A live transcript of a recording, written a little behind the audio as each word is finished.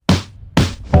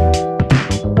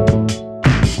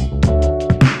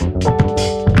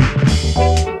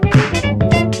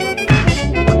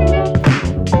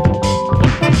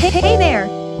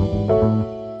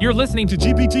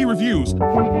listening to GPT Reviews,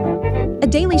 a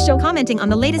daily show commenting on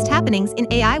the latest happenings in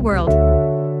AI world.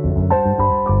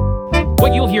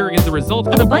 What you'll hear is the result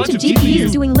Of a bunch of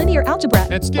GPUs doing linear algebra.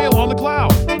 at scale on the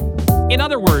cloud, In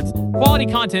other words, quality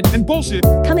content. and bullshit.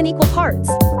 Come in equal parts.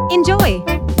 Enjoy!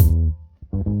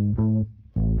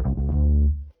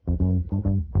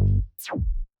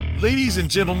 Ladies and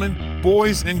gentlemen,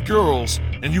 boys and girls,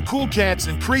 and you cool cats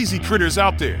and crazy critters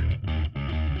out there.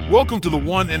 Welcome to the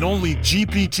one and only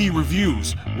GPT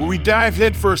Reviews, where we dive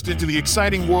headfirst into the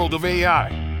exciting world of AI.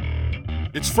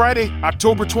 It's Friday,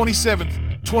 October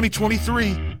 27th,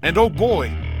 2023, and oh boy,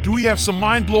 do we have some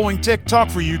mind-blowing tech talk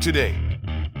for you today.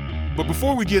 But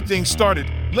before we get things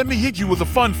started, let me hit you with a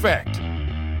fun fact.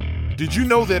 Did you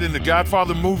know that in the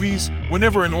Godfather movies,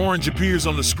 whenever an orange appears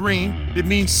on the screen, it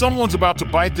means someone's about to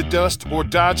bite the dust or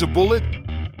dodge a bullet?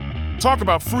 Talk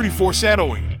about fruity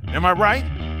foreshadowing, am I right?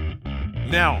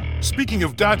 Now, speaking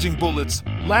of dodging bullets,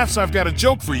 laughs, I've got a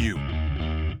joke for you.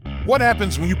 What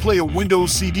happens when you play a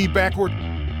Windows CD backward?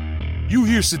 You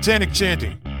hear satanic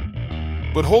chanting.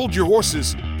 But hold your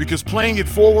horses, because playing it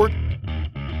forward,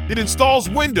 it installs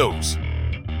Windows.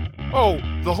 Oh,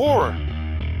 the horror.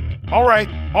 All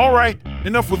right,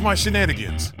 enough with my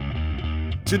shenanigans.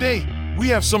 Today, we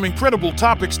have some incredible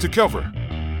topics to cover.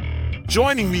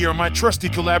 Joining me are my trusty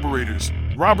collaborators,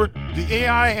 Robert, the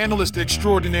AI analyst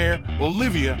extraordinaire,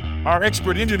 Olivia, our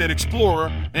expert internet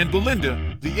explorer, and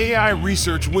Belinda, the AI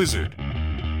research wizard.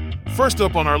 First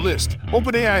up on our list,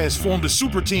 OpenAI has formed a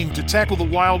super team to tackle the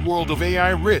wild world of AI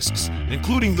risks,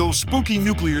 including those spooky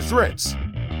nuclear threats.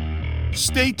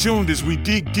 Stay tuned as we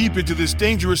dig deep into this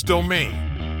dangerous domain.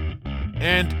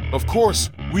 And, of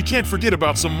course, we can't forget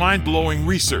about some mind-blowing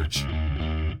research.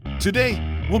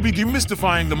 Today, we'll be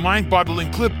demystifying the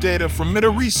mind-boggling clip data from Meta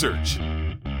Research.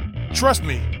 Trust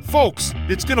me, folks,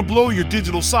 it's gonna blow your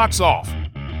digital socks off.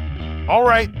 All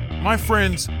right, my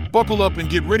friends, buckle up and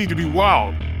get ready to be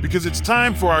wild, because it's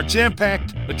time for our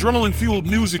jam-packed, adrenaline-fueled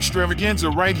news extravaganza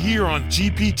right here on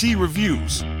GPT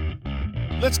Reviews.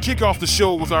 Let's kick off the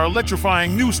show with our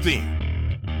electrifying news theme.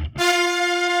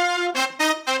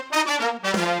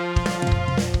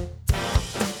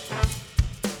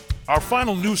 Our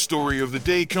final news story of the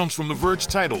day comes from The Verge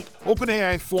titled,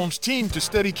 OpenAI forms team to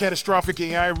study catastrophic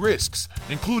AI risks,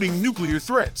 including nuclear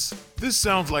threats. This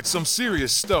sounds like some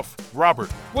serious stuff.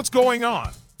 Robert, what's going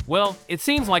on? Well, it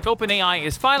seems like OpenAI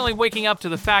is finally waking up to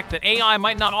the fact that AI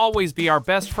might not always be our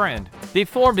best friend. They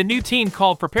formed a new team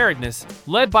called Preparedness,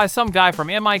 led by some guy from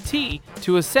MIT,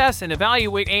 to assess and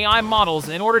evaluate AI models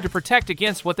in order to protect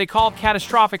against what they call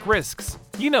catastrophic risks.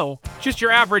 You know, just your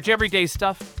average everyday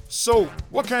stuff. So,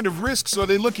 what kind of risks are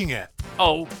they looking at?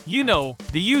 Oh, you know,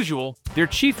 the usual. Their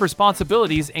chief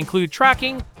responsibilities include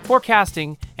tracking,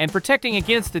 forecasting, and protecting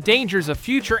against the dangers of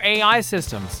future AI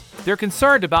systems. They're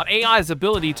concerned about AI's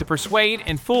ability to persuade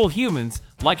and fool humans,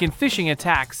 like in phishing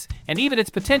attacks, and even its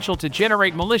potential to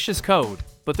generate malicious code.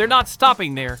 But they're not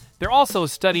stopping there. They're also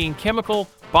studying chemical,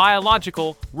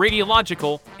 biological,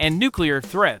 radiological, and nuclear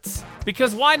threats.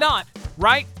 Because why not,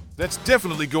 right? That's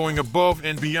definitely going above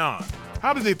and beyond.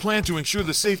 How do they plan to ensure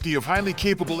the safety of highly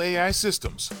capable AI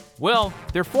systems? Well,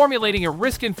 they're formulating a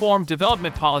risk-informed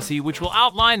development policy which will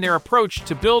outline their approach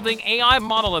to building AI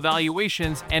model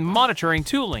evaluations and monitoring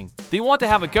tooling. They want to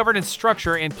have a governance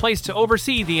structure in place to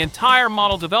oversee the entire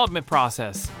model development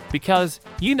process. Because,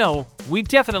 you know, we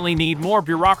definitely need more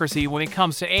bureaucracy when it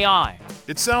comes to AI.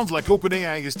 It sounds like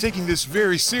OpenAI is taking this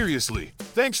very seriously.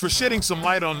 Thanks for shedding some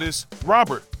light on this,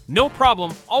 Robert. No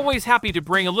problem, always happy to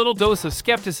bring a little dose of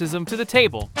skepticism to the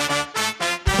table.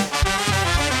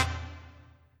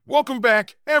 Welcome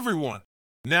back, everyone.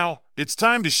 Now, it's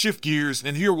time to shift gears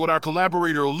and hear what our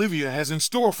collaborator Olivia has in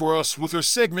store for us with her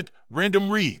segment, Random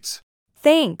Reads.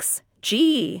 Thanks,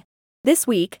 G. This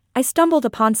week, I stumbled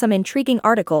upon some intriguing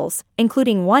articles,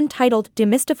 including one titled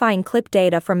Demystifying Clip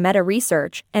Data from Meta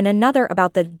Research and another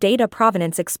about the Data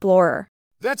Provenance Explorer.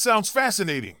 That sounds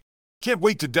fascinating. Can't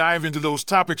wait to dive into those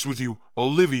topics with you,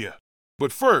 Olivia.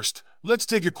 But first, let's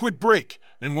take a quick break,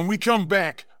 and when we come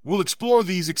back, we'll explore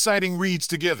these exciting reads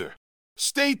together.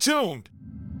 Stay tuned!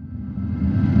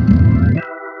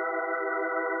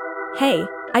 Hey,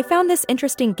 I found this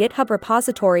interesting GitHub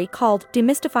repository called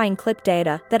Demystifying Clip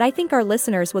Data that I think our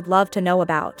listeners would love to know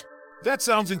about. That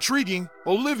sounds intriguing,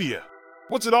 Olivia.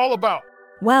 What's it all about?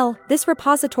 Well, this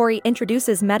repository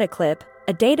introduces MetaClip,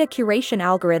 a data curation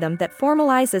algorithm that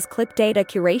formalizes clip data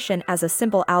curation as a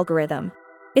simple algorithm.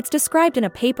 It's described in a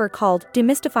paper called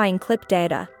Demystifying Clip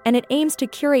Data, and it aims to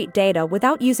curate data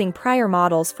without using prior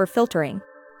models for filtering.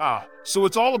 So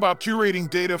it's all about curating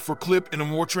data for clip in a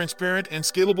more transparent and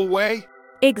scalable way?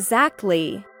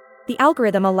 Exactly. The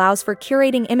algorithm allows for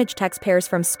curating image text pairs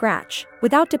from scratch,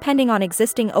 without depending on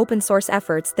existing open-source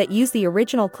efforts that use the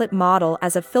original CLIP model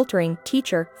as a filtering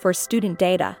teacher for student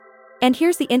data. And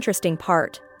here's the interesting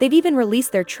part, they've even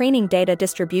released their training data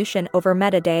distribution over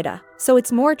metadata, so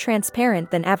it's more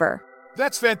transparent than ever.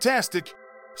 That's fantastic.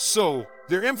 So,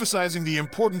 they're emphasizing the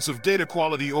importance of data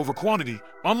quality over quantity,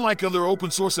 unlike other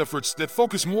open-source efforts that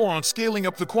focus more on scaling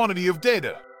up the quantity of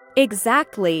data.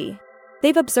 Exactly.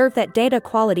 They've observed that data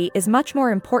quality is much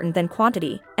more important than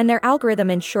quantity, and their algorithm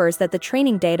ensures that the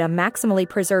training data maximally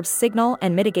preserves signal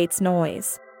and mitigates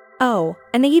noise. Oh,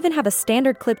 and they even have a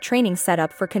standard CLIP training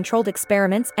setup for controlled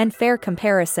experiments and fair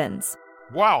comparisons.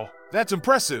 Wow, that's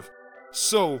impressive.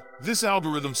 So, this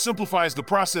algorithm simplifies the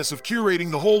process of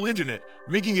curating the whole internet,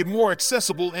 making it more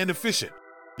accessible and efficient.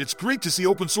 It's great to see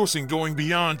open sourcing going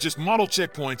beyond just model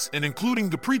checkpoints and including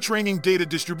the pre-training data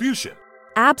distribution.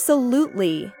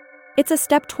 Absolutely. It's a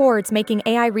step towards making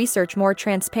AI research more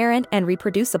transparent and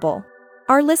reproducible.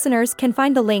 Our listeners can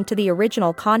find the link to the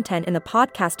original content in the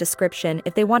podcast description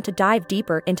if they want to dive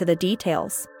deeper into the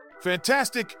details.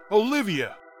 Fantastic,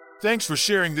 Olivia! Thanks for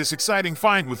sharing this exciting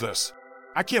find with us.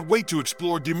 I can't wait to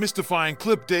explore demystifying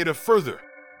CLIP data further.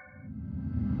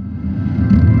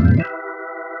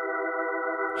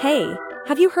 Hey,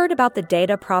 have you heard about the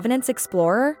Data Provenance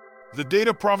Explorer? The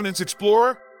Data Provenance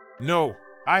Explorer? No,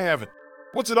 I haven't.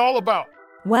 What's it all about?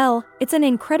 Well, it's an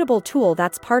incredible tool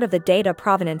that's part of the Data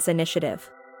Provenance Initiative.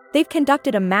 They've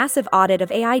conducted a massive audit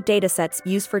of AI datasets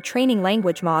used for training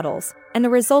language models, and the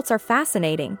results are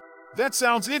fascinating. That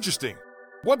sounds interesting.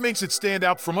 What makes it stand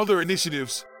out from other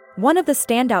initiatives? One of the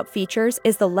standout features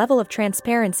is the level of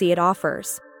transparency it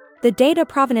offers. The Data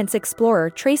Provenance Explorer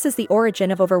traces the origin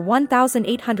of over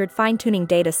 1,800 fine-tuning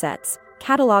datasets,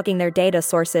 cataloging their data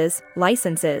sources,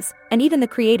 licenses, and even the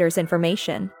creator's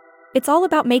information. It's all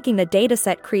about making the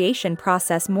dataset creation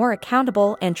process more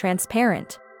accountable and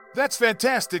transparent. That's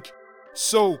fantastic.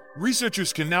 So,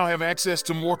 researchers can now have access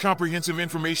to more comprehensive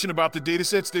information about the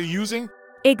datasets they're using?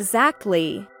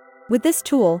 Exactly. With this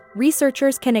tool,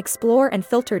 researchers can explore and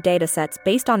filter datasets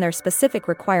based on their specific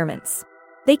requirements.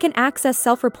 They can access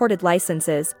self-reported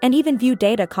licenses and even view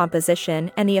data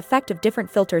composition and the effect of different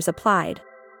filters applied.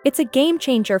 It's a game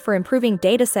changer for improving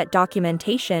dataset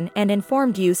documentation and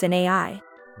informed use in AI.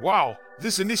 Wow,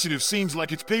 this initiative seems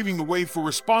like it's paving the way for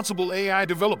responsible AI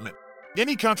development.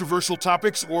 Any controversial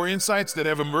topics or insights that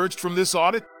have emerged from this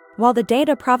audit? While the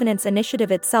Data Provenance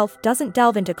Initiative itself doesn't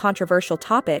delve into controversial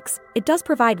topics, it does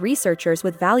provide researchers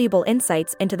with valuable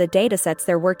insights into the datasets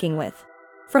they're working with.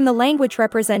 From the language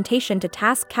representation to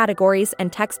task categories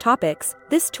and text topics,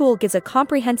 this tool gives a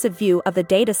comprehensive view of the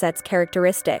dataset's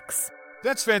characteristics.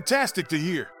 That's fantastic to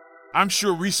hear. I'm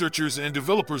sure researchers and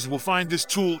developers will find this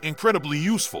tool incredibly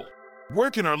useful.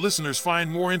 Where can our listeners find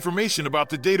more information about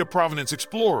the Data Provenance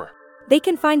Explorer? They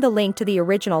can find the link to the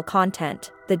original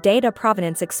content, the Data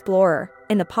Provenance Explorer,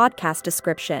 in the podcast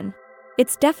description.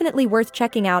 It's definitely worth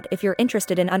checking out if you're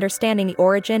interested in understanding the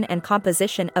origin and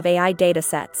composition of AI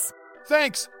datasets.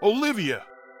 Thanks, Olivia!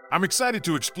 I'm excited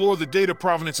to explore the Data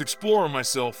Provenance Explorer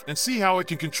myself and see how it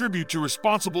can contribute to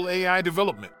responsible AI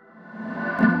development.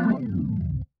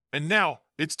 And now,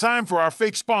 it's time for our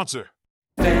fake sponsor.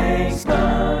 Fake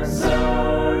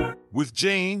sponsor. With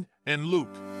Jane and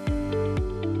Luke.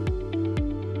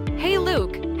 Hey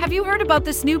Luke, have you heard about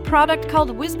this new product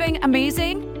called Whiz-Bang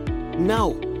Amazing?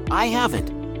 No, I haven't.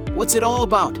 What's it all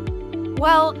about?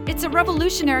 Well, it's a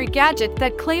revolutionary gadget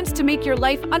that claims to make your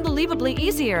life unbelievably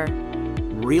easier.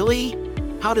 Really?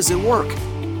 How does it work?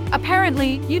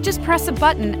 Apparently, you just press a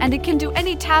button and it can do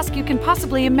any task you can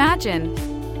possibly imagine.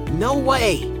 No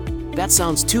way! That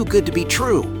sounds too good to be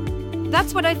true.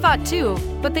 That's what I thought too,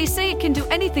 but they say it can do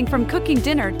anything from cooking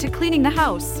dinner to cleaning the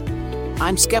house.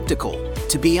 I'm skeptical,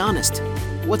 to be honest.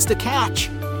 What's the catch?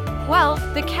 Well,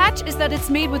 the catch is that it's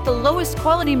made with the lowest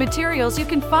quality materials you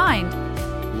can find.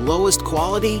 Lowest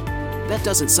quality? That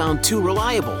doesn't sound too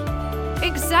reliable.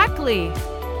 Exactly.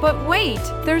 But wait,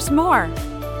 there's more.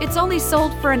 It's only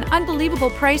sold for an unbelievable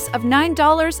price of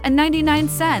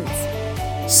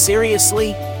 $9.99.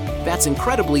 Seriously? That's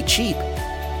incredibly cheap.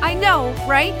 I know,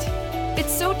 right?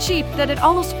 It's so cheap that it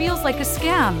almost feels like a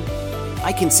scam.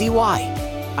 I can see why.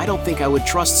 I don't think I would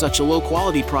trust such a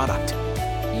low-quality product.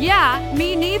 Yeah,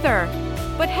 me neither.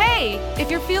 But hey,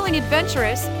 if you're feeling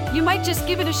adventurous, you might just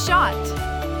give it a shot.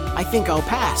 I think I'll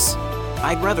pass.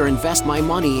 I'd rather invest my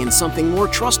money in something more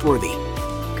trustworthy.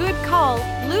 Good call,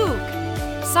 Luke.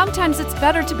 Sometimes it's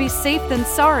better to be safe than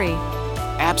sorry.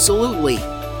 Absolutely.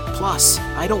 Plus,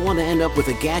 I don't want to end up with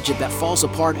a gadget that falls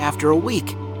apart after a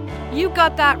week. You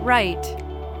got that right.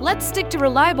 Let's stick to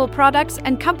reliable products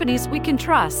and companies we can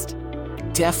trust.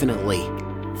 Definitely.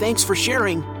 Thanks for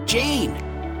sharing, Jane.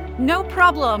 No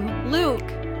problem, Luke.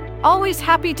 Always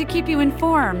happy to keep you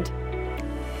informed.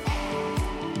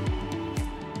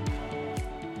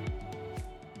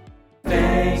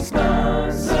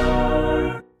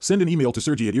 Send an email to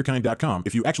sergi@earkind.com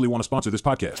if you actually want to sponsor this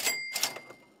podcast.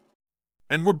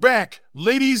 And we're back,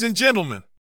 ladies and gentlemen.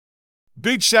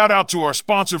 Big shout out to our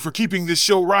sponsor for keeping this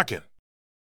show rocking.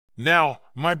 Now,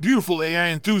 my beautiful AI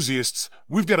enthusiasts,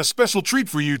 we've got a special treat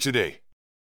for you today.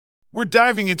 We're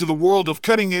diving into the world of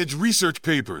cutting-edge research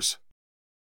papers.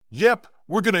 Yep,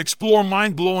 we're going to explore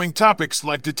mind-blowing topics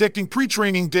like detecting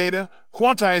pre-training data,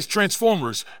 quantized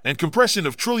transformers, and compression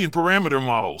of trillion-parameter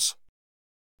models.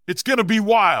 It's going to be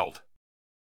wild.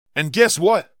 And guess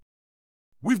what?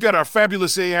 We've got our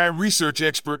fabulous AI research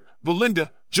expert,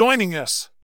 Belinda, joining us.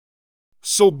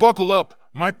 So buckle up,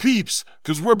 my peeps,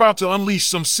 because we're about to unleash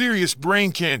some serious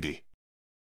brain candy.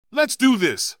 Let's do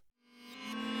this.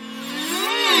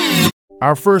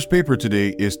 Our first paper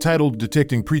today is titled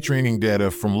Detecting Pre-Training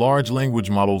Data from Large Language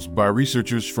Models by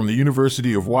researchers from the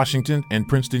University of Washington and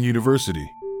Princeton University.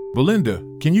 Belinda,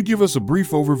 can you give us a brief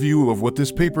overview of what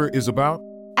this paper is about?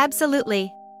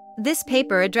 Absolutely. This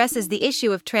paper addresses the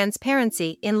issue of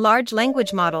transparency in large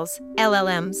language models,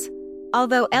 LLMs.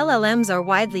 Although LLMs are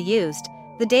widely used,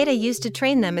 the data used to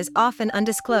train them is often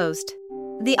undisclosed.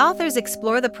 The authors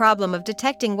explore the problem of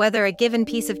detecting whether a given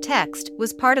piece of text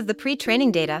was part of the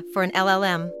pre-training data for an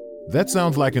LLM. That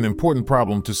sounds like an important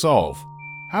problem to solve.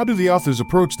 How do the authors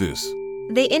approach this?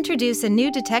 They introduce a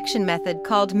new detection method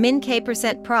called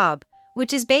min-k%prob,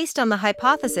 which is based on the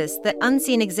hypothesis that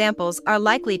unseen examples are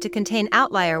likely to contain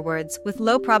outlier words with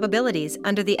low probabilities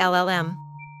under the LLM.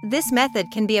 This method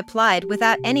can be applied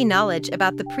without any knowledge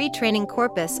about the pre-training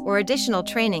corpus or additional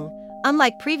training,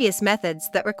 unlike previous methods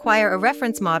that require a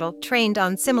reference model trained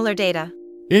on similar data.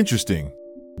 Interesting.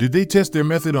 Did they test their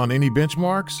method on any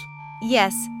benchmarks?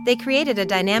 Yes, they created a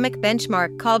dynamic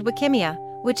benchmark called Wikimia,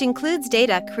 which includes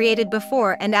data created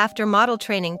before and after model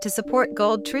training to support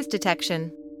gold truth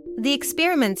detection. The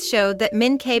experiments showed that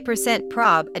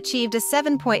min-k%prob achieved a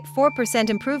 7.4%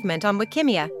 improvement on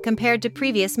Wikimia compared to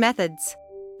previous methods.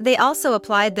 They also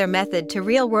applied their method to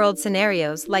real-world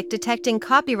scenarios like detecting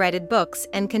copyrighted books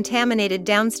and contaminated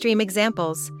downstream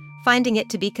examples, finding it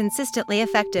to be consistently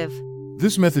effective.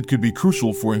 This method could be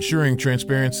crucial for ensuring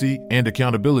transparency and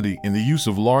accountability in the use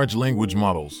of large language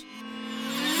models.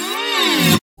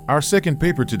 Our second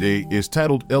paper today is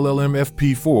titled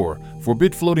LLM-FP4 for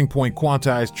bit floating point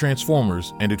quantized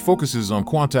transformers, and it focuses on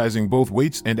quantizing both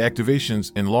weights and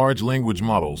activations in large language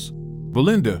models.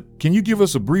 Belinda, can you give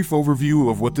us a brief overview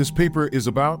of what this paper is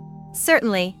about?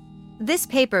 Certainly. This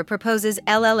paper proposes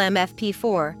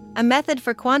LLM-FP4, a method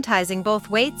for quantizing both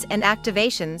weights and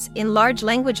activations in large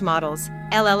language models,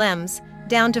 LLMs,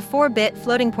 down to 4-bit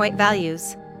floating point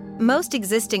values. Most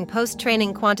existing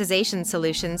post-training quantization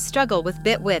solutions struggle with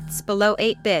bit widths below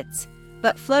 8 bits,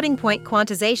 but floating point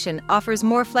quantization offers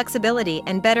more flexibility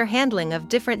and better handling of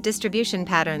different distribution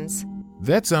patterns.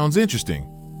 That sounds interesting.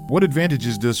 What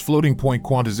advantages does floating point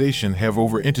quantization have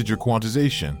over integer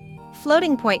quantization?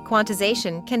 Floating point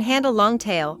quantization can handle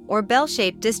long-tail or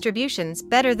bell-shaped distributions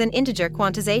better than integer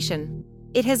quantization.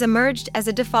 It has emerged as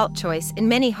a default choice in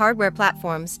many hardware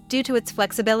platforms due to its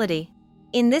flexibility.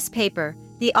 In this paper,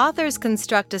 the authors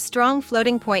construct a strong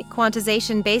floating point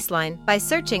quantization baseline by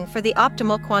searching for the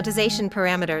optimal quantization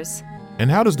parameters.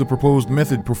 And how does the proposed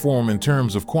method perform in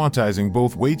terms of quantizing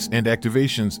both weights and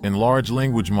activations in large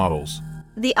language models?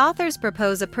 The authors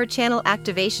propose a per-channel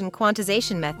activation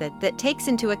quantization method that takes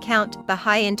into account the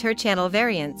high inter-channel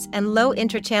variance and low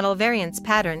inter-channel variance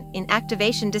pattern in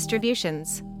activation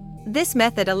distributions. This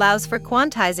method allows for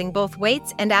quantizing both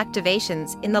weights and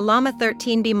activations in the Llama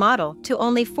 13B model to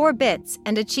only 4 bits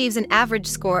and achieves an average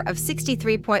score of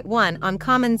 63.1 on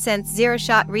common-sense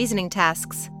zero-shot reasoning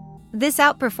tasks. This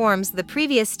outperforms the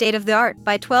previous state-of-the-art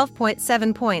by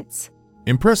 12.7 points.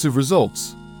 Impressive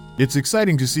results. It's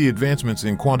exciting to see advancements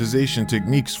in quantization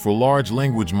techniques for large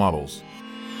language models.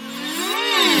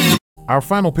 Our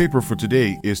final paper for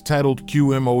today is titled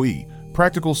QMOE,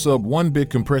 Practical Sub-1-Bit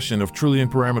Compression of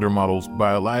Trillion-Parameter Models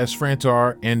by Elias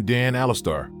Frantar and Dan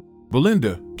Alistar.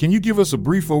 Belinda, can you give us a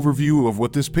brief overview of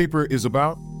what this paper is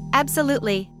about?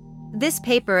 Absolutely. This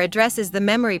paper addresses the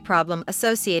memory problem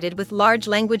associated with large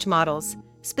language models,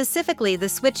 specifically the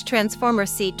switch transformer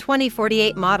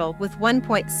C2048 model with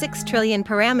 1.6 trillion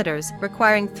parameters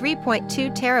requiring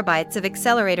 3.2 terabytes of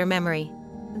accelerator memory.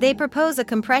 They propose a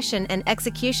compression and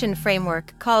execution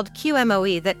framework called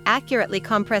QMOE that accurately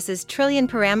compresses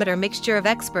trillion-parameter mixture of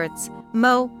experts,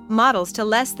 MO, models to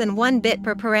less than 1 bit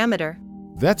per parameter.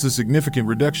 That's a significant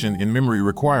reduction in memory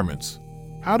requirements.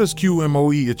 How does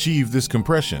QMOE achieve this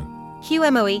compression?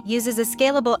 QMOE uses a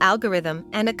scalable algorithm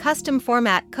and a custom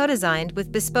format co-designed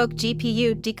with bespoke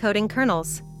GPU decoding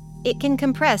kernels. It can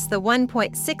compress the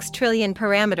 1.6 trillion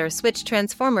parameter switch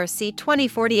transformer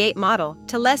C2048 model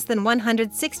to less than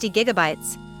 160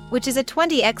 gigabytes, which is a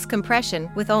 20x compression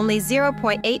with only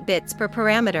 0.8 bits per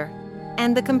parameter.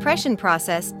 And the compression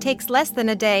process takes less than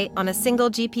a day on a single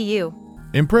GPU.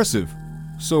 Impressive.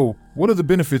 So, what are the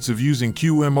benefits of using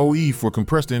QMOE for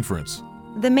compressed inference?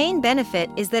 The main benefit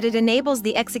is that it enables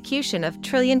the execution of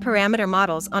trillion-parameter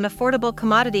models on affordable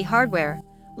commodity hardware,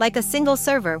 like a single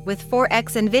server with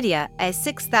 4x NVIDIA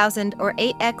A6000 or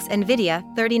 8x NVIDIA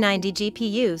 3090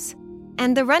 GPUs.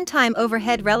 And the runtime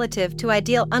overhead relative to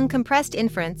ideal uncompressed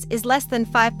inference is less than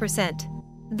 5%.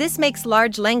 This makes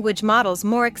large language models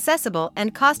more accessible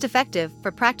and cost-effective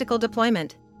for practical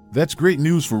deployment. That's great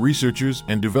news for researchers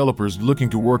and developers looking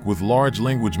to work with large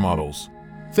language models.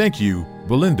 Thank you,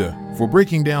 Belinda, for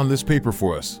breaking down this paper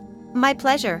for us. My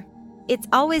pleasure. It's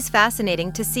always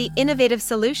fascinating to see innovative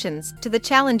solutions to the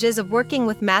challenges of working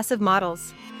with massive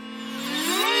models.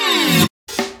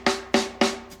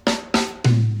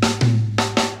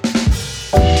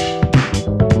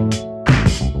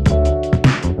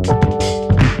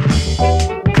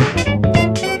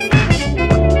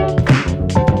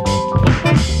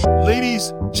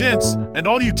 Ladies, gents, and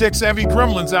all you tech-savvy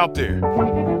gremlins out there.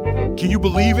 Can you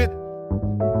believe it?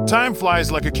 Time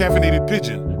flies like a caffeinated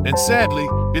pigeon, and sadly,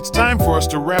 it's time for us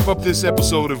to wrap up this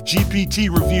episode of GPT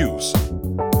Reviews.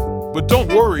 But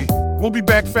don't worry, we'll be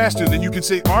back faster than you can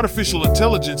say artificial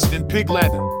intelligence in Pig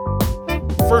Latin.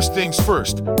 First things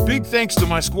first, big thanks to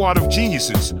my squad of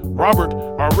geniuses, Robert,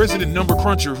 our resident number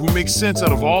cruncher who makes sense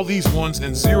out of all these ones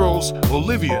and zeros,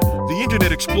 Olivia, the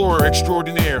Internet Explorer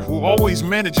extraordinaire who always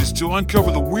manages to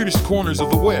uncover the weirdest corners of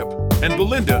the web, and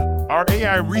Belinda, our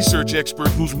AI research expert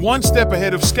who's one step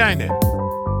ahead of Skynet.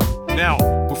 Now,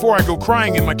 before I go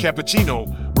crying in my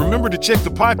cappuccino, remember to check the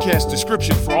podcast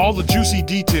description for all the juicy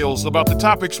details about the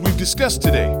topics we've discussed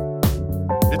today.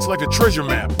 It's like a treasure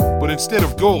map, but instead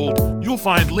of gold, you'll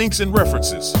find links and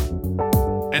references.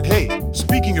 And hey,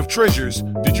 speaking of treasures,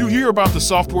 did you hear about the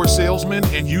software salesman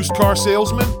and used car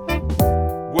salesman?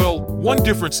 Well, one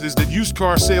difference is that used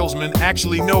car salesmen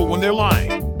actually know when they're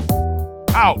lying.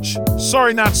 Ouch,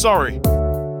 sorry not sorry.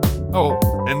 Oh,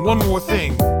 and one more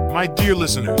thing, my dear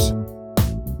listeners.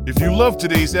 If you loved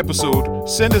today's episode,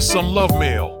 send us some love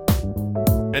mail.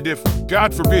 And if,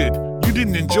 God forbid, you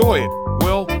didn't enjoy it,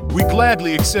 well, we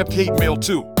gladly accept hate mail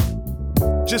too.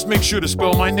 Just make sure to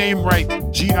spell my name right,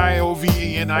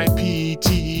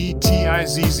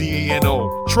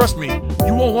 GIOVANIPETETIZZANO. Trust me,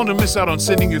 you won't want to miss out on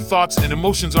sending your thoughts and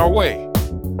emotions our way.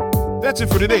 That's it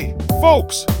for today,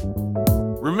 folks.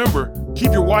 Remember,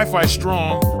 keep your Wi-Fi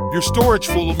strong, your storage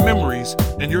full of memories,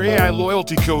 and your AI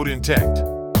loyalty code intact.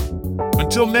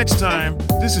 Until next time,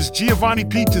 this is Giovanni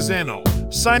P. Tizzano,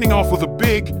 signing off with a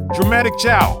big, dramatic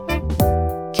ciao.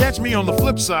 Catch me on the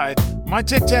flip side, my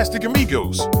tech-tastic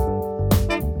amigos.